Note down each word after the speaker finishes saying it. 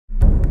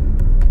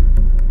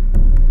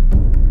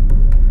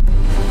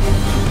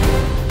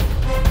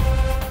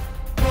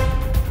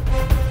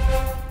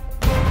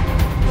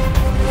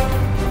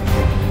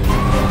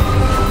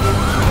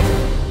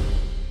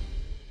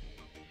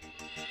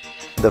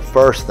The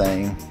first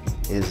thing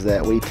is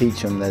that we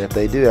teach them that if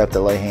they do have to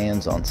lay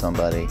hands on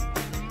somebody,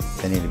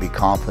 they need to be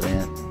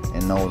confident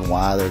in knowing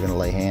why they're going to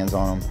lay hands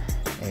on them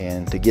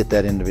and to get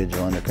that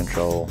individual under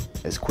control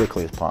as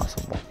quickly as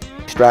possible.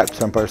 Strike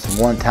some person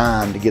one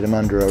time to get them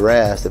under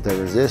arrest if they're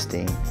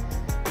resisting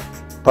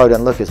probably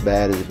doesn't look as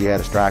bad as if you had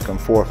to strike them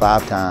 4 or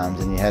 5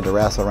 times and you had to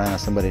wrestle around in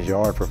somebody's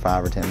yard for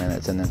 5 or 10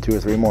 minutes and then 2 or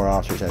 3 more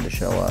officers had to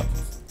show up.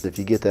 If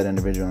you get that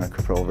individual under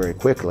control very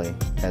quickly,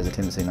 it has a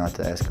tendency not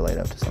to escalate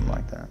up to something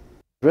like that.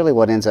 Really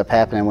what ends up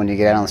happening when you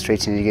get out on the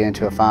streets and you get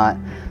into a fight,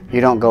 you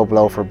don't go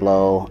blow for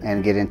blow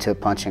and get into a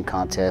punching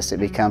contest. It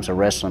becomes a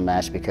wrestling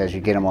match because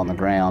you get them on the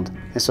ground.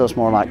 And so it's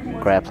more like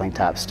grappling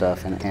type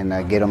stuff and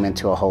get them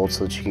into a hold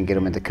so that you can get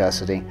them into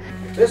custody.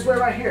 This way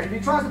right here. If he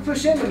tries to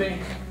push into me,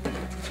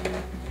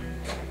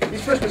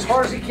 he's pushing as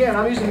hard as he can.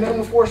 I'm using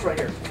minimum force right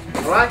here.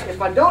 All right?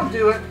 If I don't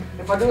do it,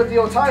 if I do it the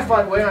old tie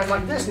fight way, I'm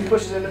like this and he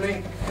pushes into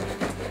me,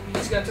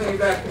 he's got to turn me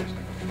backwards.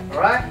 All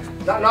right?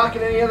 Not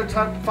knocking any other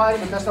type of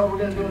fighting, but that's not what we're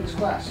going to do in this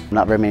class.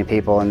 Not very many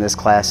people in this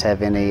class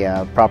have any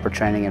proper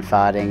training in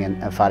fighting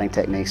and fighting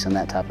techniques and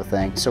that type of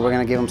thing. So we're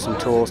going to give them some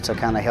tools to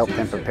kind of help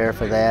them prepare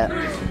for that,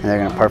 and they're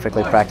going to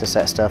perfectly practice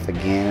that stuff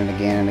again and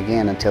again and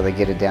again until they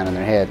get it down in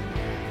their head.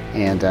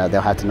 And they'll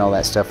have to know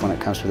that stuff when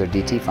it comes to their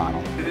DT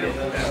final.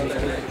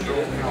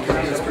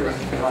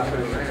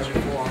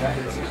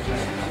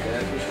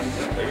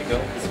 There you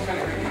go.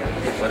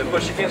 Let it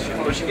push against you.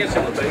 Push against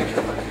him, baby.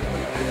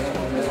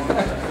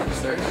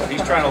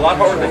 He's trying a lot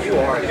harder than you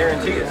are, I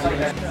guarantee it.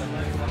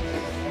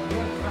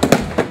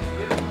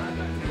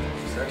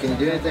 Can you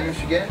do anything,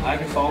 Mr. Gatt? I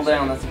can fall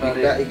down, that's about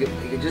it. You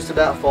can just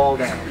about fall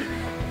down.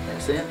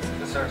 Make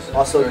sense?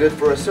 Also good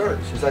for a search,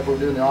 just like we're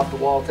doing the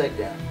off-the-wall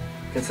takedown.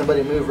 Can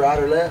somebody move right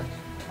or left?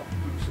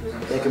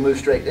 They can move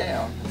straight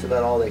down. That's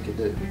about all they could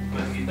do.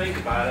 But if you think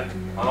about it,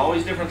 on all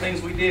these different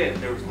things we did,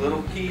 there was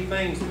little key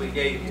things that we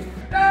gave you.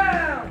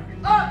 Down,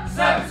 up,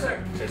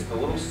 sir. It's the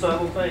little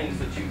subtle things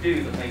that you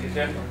do that make a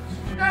difference.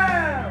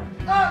 Down,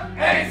 up,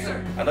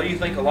 answer. I know you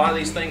think a lot of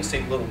these things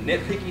seem little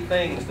nitpicky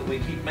things that we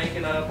keep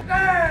making up.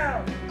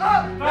 Down,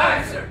 up,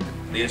 answer.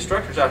 The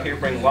instructors out here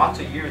bring lots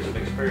of years of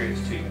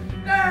experience to you.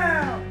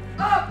 Down,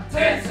 up,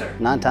 answer.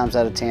 9 times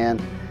out of 10,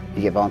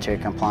 you get voluntary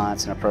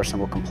compliance and a person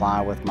will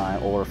comply with my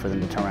order for them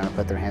to turn around and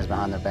put their hands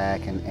behind their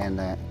back and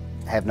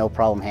have no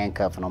problem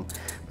handcuffing them.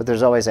 But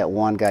there's always that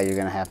one guy you're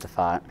going to have to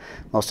fight.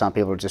 Most time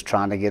people are just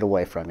trying to get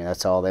away from you.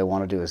 That's all they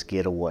want to do is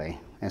get away.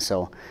 And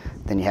so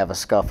then you have a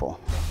scuffle.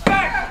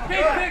 Back, keep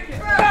kicking,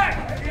 back,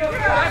 back,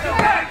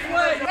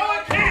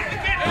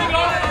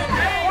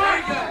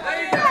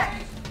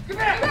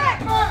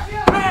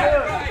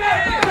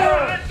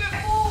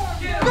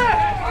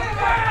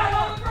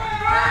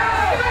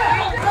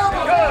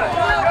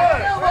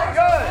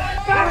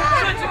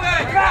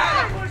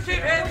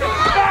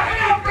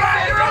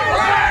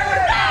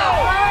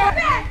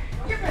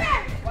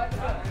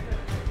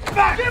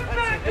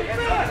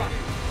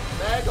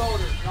 Bag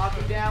holder, knock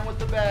him down with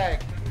the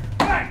bag.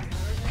 back.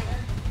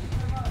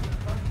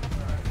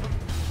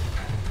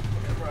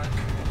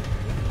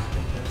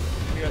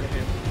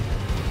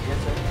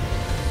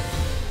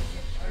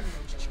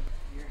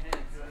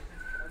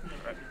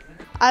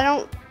 I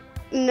don't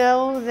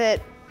know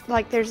that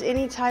like there's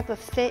any type of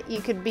fit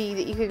you could be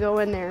that you could go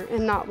in there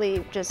and not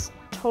leave just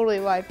totally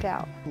wiped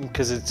out.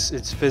 Because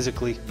it's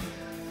physically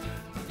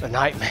a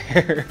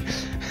nightmare.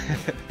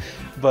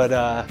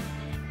 But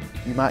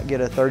you might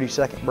get a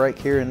 30-second break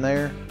here and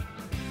there,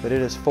 but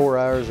it is 4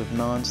 hours of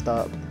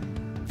non-stop.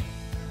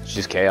 It's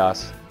just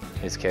chaos.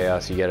 It's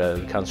chaos. You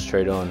gotta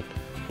concentrate on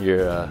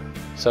your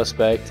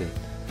suspect and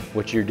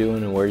what you're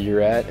doing and where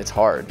you're at. It's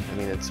hard. I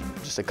mean, it's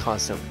just a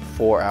constant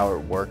 4-hour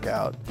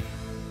workout.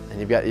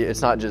 And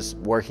it's not just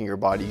working your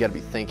body, you gotta be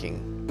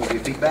thinking. Move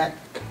your feet back,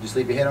 just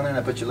leave your head on there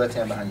and put your left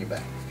hand behind your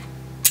back.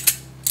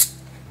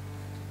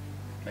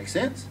 Make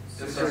sense?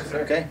 Yes, sir.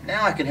 Okay,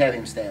 now I can have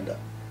him stand up.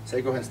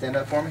 Say, go ahead and stand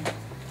up for me.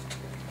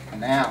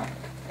 Now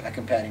I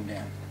can pat him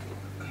down.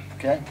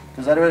 Okay?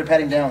 Because I'd rather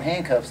pat him down with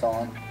handcuffs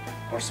on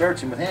or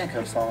search him with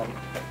handcuffs on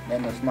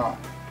than with not.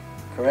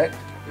 Correct?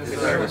 Yes,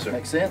 sir. Yes, sir.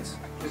 Make sense?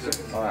 Yes,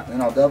 sir. All right,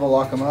 then I'll double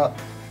lock him up.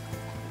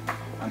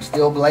 I'm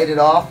still bladed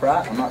off,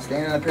 right? I'm not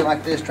standing up here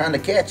like this trying to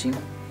catch him.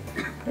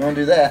 You want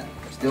to do that?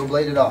 Still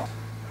bladed off.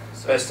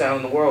 The best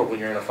sound in the world when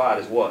you're in a fight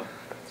is what?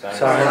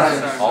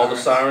 Sirens. All the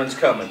sirens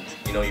coming.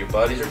 You know your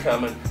buddies are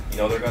coming. You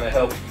know they're going to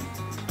help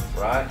you,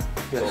 right?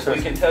 Yes, so if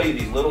we can tell you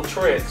these little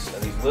tricks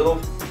and these little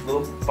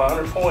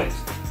finer points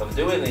of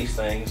doing these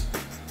things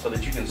so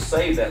that you can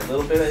save that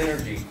little bit of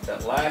energy,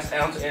 that last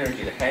ounce of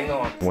energy to hang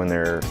on. When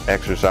they're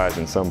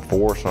exercising some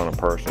force on a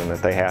person,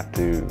 that they have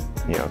to,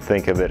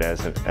 think of it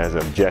as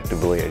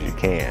objectively as you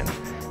can.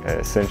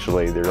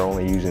 Essentially, they're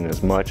only using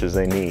as much as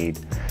they need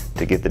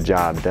to get the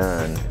job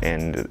done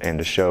and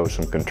to show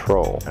some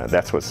control.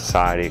 That's what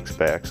society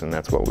expects, and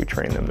that's what we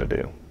train them to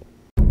do.